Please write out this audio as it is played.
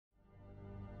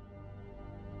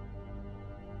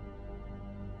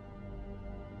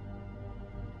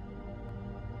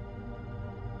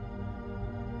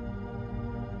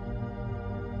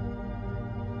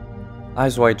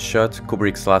Eyes Wide Shut,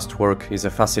 Kubrick's last work, is a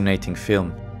fascinating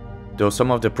film. Though some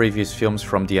of the previous films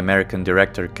from the American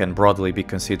director can broadly be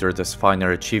considered as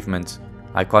finer achievements,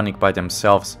 iconic by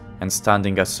themselves and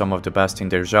standing as some of the best in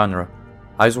their genre,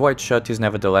 Eyes Wide Shut is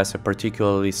nevertheless a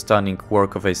particularly stunning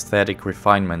work of aesthetic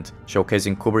refinement,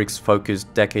 showcasing Kubrick's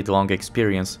focused decade-long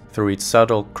experience through its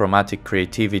subtle chromatic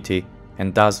creativity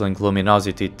and dazzling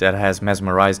luminosity that has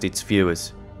mesmerized its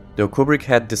viewers. Though Kubrick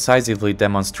had decisively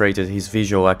demonstrated his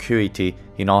visual acuity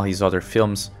in all his other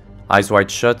films, Eyes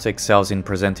Wide Shut excels in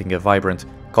presenting a vibrant,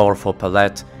 colorful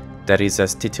palette that is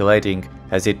as titillating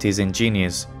as it is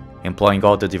ingenious, employing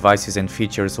all the devices and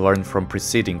features learned from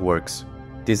preceding works.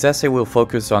 This essay will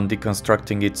focus on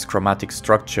deconstructing its chromatic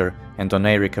structure and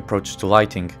oniric approach to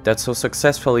lighting that so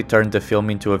successfully turned the film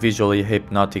into a visually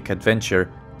hypnotic adventure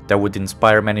that would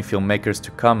inspire many filmmakers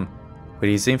to come, with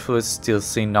his influence still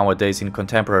seen nowadays in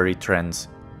contemporary trends.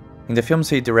 In the films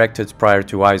he directed prior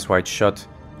to Eyes Wide Shut,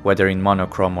 whether in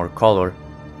monochrome or color,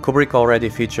 Kubrick already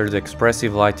featured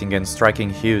expressive lighting and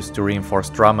striking hues to reinforce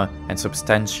drama and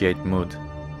substantiate mood.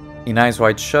 In Eyes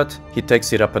Wide Shut, he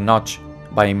takes it up a notch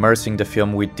by immersing the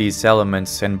film with these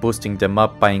elements and boosting them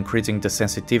up by increasing the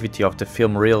sensitivity of the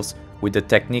film reels with a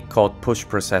technique called push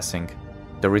processing.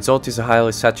 The result is a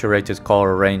highly saturated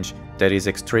color range that is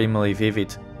extremely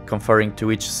vivid, conferring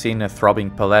to each scene a throbbing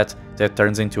palette that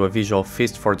turns into a visual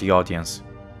feast for the audience.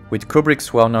 With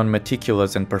Kubrick's well-known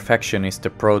meticulous and perfectionist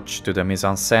approach to the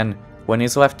mise-en-scène, one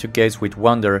is left to gaze with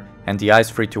wonder and the eyes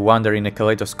free to wander in a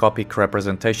kaleidoscopic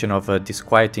representation of a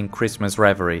disquieting Christmas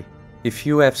reverie. If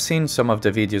you have seen some of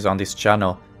the videos on this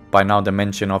channel, by now the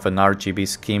mention of an RGB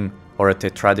scheme or a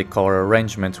tetradic color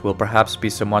arrangement will perhaps be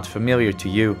somewhat familiar to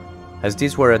you, as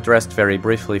these were addressed very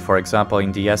briefly, for example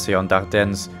in the essay on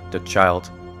Dardenne, The Child.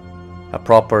 A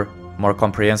proper, more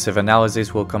comprehensive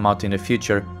analysis will come out in the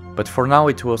future, but for now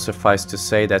it will suffice to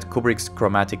say that Kubrick's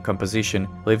chromatic composition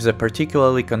leaves a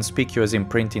particularly conspicuous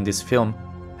imprint in this film,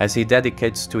 as he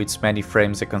dedicates to its many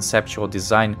frames a conceptual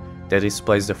design that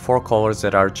displays the four colors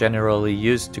that are generally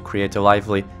used to create a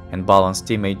lively and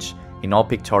balanced image in all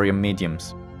pictorial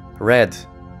mediums. Red,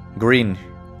 green,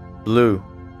 blue,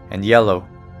 and yellow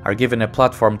are given a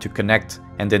platform to connect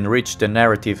and enrich the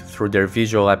narrative through their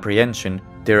visual apprehension,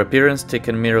 their appearance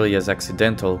taken merely as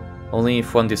accidental, only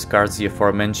if one discards the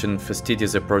aforementioned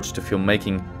fastidious approach to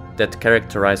filmmaking that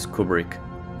characterized Kubrick.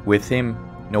 With him,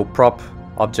 no prop,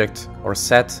 object, or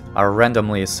set are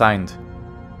randomly assigned,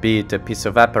 be it a piece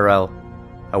of apparel,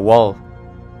 a wall,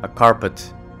 a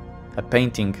carpet, a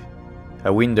painting,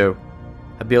 a window,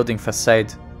 a building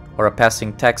facade, or a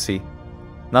passing taxi.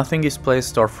 Nothing is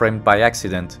placed or framed by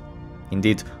accident.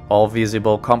 Indeed, all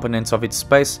visible components of its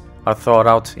space are thought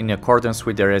out in accordance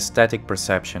with their aesthetic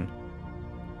perception.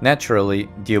 Naturally,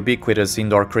 the ubiquitous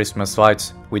indoor Christmas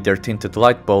lights with their tinted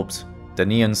light bulbs, the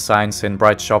neon signs and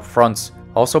bright shop fronts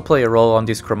also play a role on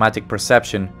this chromatic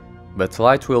perception, but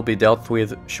light will be dealt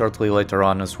with shortly later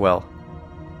on as well.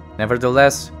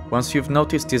 Nevertheless, once you've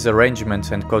noticed this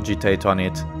arrangement and cogitate on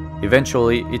it,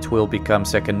 eventually it will become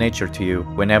second nature to you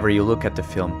whenever you look at the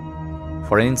film.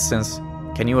 For instance,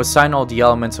 can you assign all the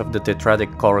elements of the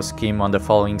tetradic color scheme on the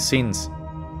following scenes?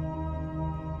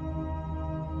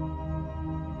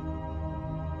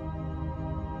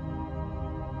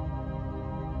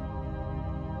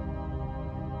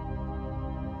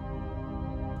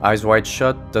 Eyes Wide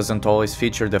Shut doesn't always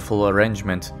feature the full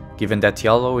arrangement, given that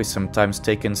yellow is sometimes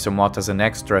taken somewhat as an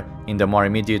extra in the more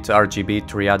immediate RGB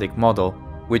triadic model,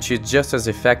 which is just as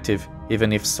effective,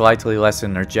 even if slightly less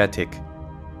energetic.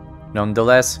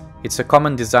 Nonetheless, it's a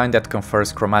common design that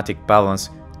confers chromatic balance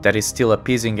that is still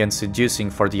appeasing and seducing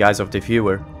for the eyes of the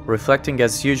viewer, reflecting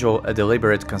as usual a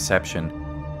deliberate conception.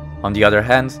 On the other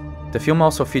hand, the film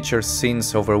also features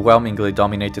scenes overwhelmingly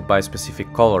dominated by a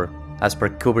specific color, as per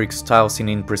Kubrick's style seen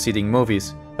in preceding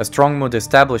movies, a strong mood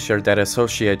establisher that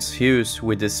associates hues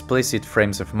with explicit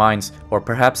frames of minds, or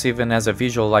perhaps even as a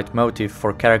visual leitmotif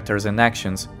for characters and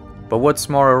actions. But what's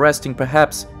more arresting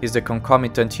perhaps is the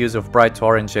concomitant use of bright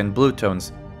orange and blue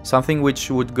tones, something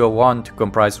which would go on to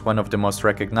comprise one of the most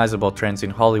recognizable trends in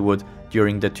Hollywood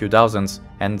during the 2000s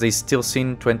and is still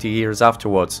seen 20 years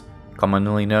afterwards,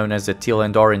 commonly known as the teal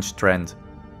and orange trend.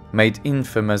 Made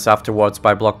infamous afterwards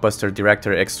by blockbuster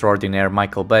director extraordinaire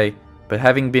Michael Bay, but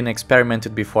having been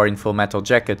experimented before in Full Metal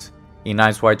Jacket, in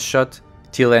Eyes Wide Shut,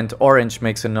 teal and orange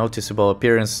makes a noticeable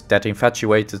appearance that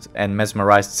infatuated and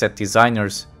mesmerized set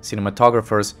designers,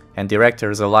 cinematographers and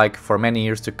directors alike for many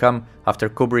years to come after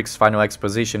Kubrick's final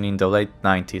exposition in the late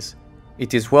 90s.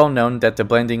 It is well known that the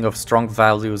blending of strong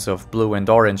values of blue and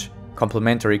orange,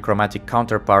 complementary chromatic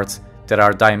counterparts that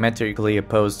are diametrically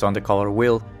opposed on the color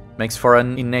wheel, makes for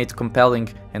an innate compelling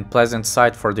and pleasant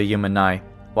sight for the human eye,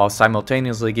 while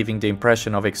simultaneously giving the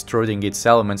impression of extruding its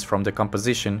elements from the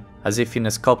composition as if in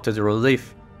a sculpted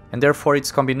relief, and therefore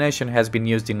its combination has been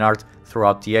used in art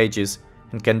throughout the ages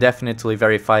and can definitely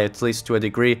verify, at least to a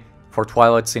degree, for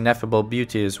Twilight's ineffable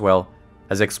beauty as well,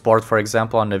 as explored for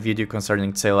example on a video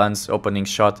concerning Ceylan's opening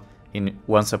shot in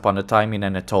Once Upon a Time in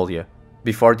Anatolia.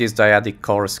 Before this dyadic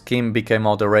color scheme became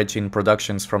all the rage in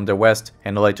productions from the West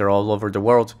and later all over the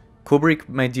world, Kubrick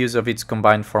made use of its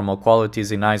combined formal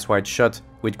qualities in Eyes Wide Shut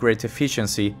with great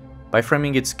efficiency by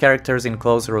framing its characters in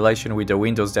close relation with the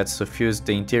windows that suffused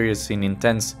the interiors in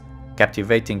intense,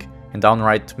 captivating, and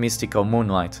downright mystical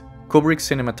moonlight. Kubrick's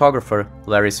cinematographer,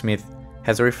 Larry Smith,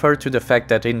 has referred to the fact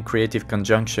that in creative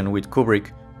conjunction with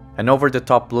Kubrick, an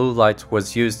over-the-top blue light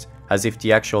was used as if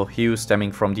the actual hue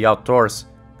stemming from the outdoors,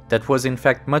 that was in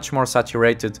fact much more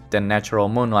saturated than natural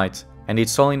moonlight, and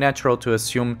it's only natural to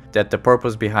assume that the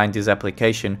purpose behind this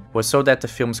application was so that the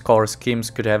film's color schemes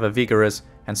could have a vigorous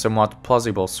and somewhat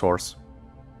plausible source.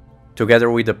 Together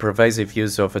with the pervasive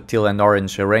use of a teal and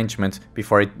orange arrangement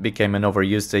before it became an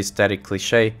overused aesthetic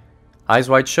cliché, Eyes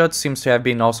Wide Shut seems to have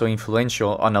been also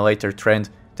influential on a later trend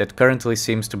that currently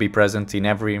seems to be present in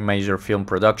every major film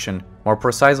production, more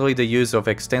precisely the use of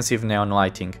extensive neon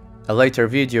lighting. A later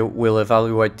video will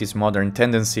evaluate this modern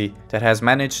tendency that has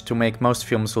managed to make most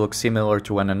films look similar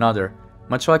to one another,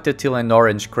 much like the teal and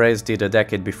orange craze did a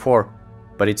decade before,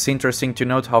 but it's interesting to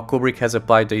note how Kubrick has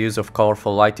applied the use of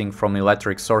colorful lighting from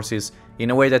electric sources in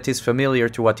a way that is familiar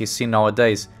to what is seen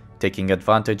nowadays, taking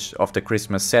advantage of the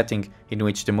Christmas setting in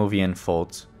which the movie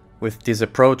unfolds. With this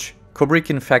approach, Kubrick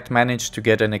in fact managed to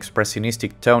get an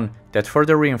expressionistic tone that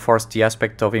further reinforced the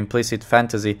aspect of implicit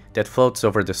fantasy that floats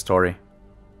over the story.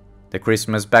 The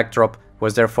Christmas backdrop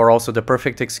was therefore also the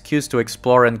perfect excuse to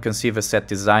explore and conceive a set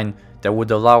design that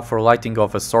would allow for lighting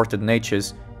of assorted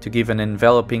natures to give an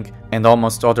enveloping and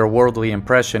almost otherworldly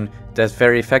impression that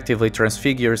very effectively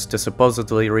transfigures the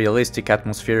supposedly realistic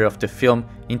atmosphere of the film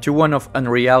into one of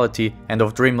unreality and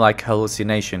of dreamlike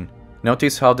hallucination.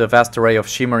 Notice how the vast array of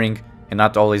shimmering, and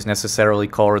not always necessarily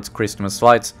colored Christmas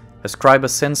lights, ascribe a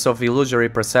sense of illusory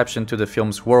perception to the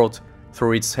film's world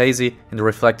through its hazy and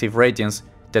reflective radiance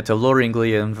that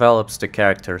alluringly envelops the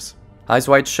characters. Eyes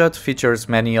Wide Shut features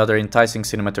many other enticing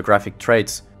cinematographic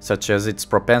traits, such as its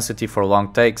propensity for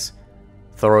long takes,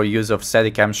 thorough use of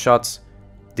Steadicam shots,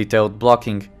 detailed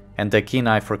blocking, and a keen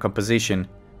eye for composition,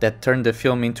 that turn the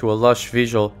film into a lush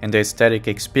visual and aesthetic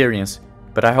experience,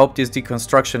 but I hope this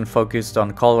deconstruction focused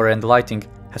on color and lighting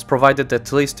has provided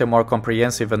at least a more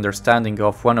comprehensive understanding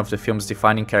of one of the film's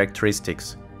defining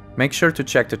characteristics. Make sure to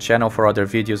check the channel for other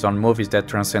videos on movies that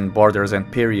transcend borders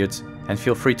and periods, and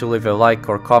feel free to leave a like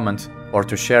or comment, or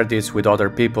to share this with other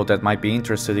people that might be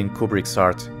interested in Kubrick's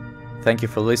art. Thank you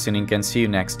for listening and see you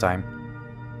next time.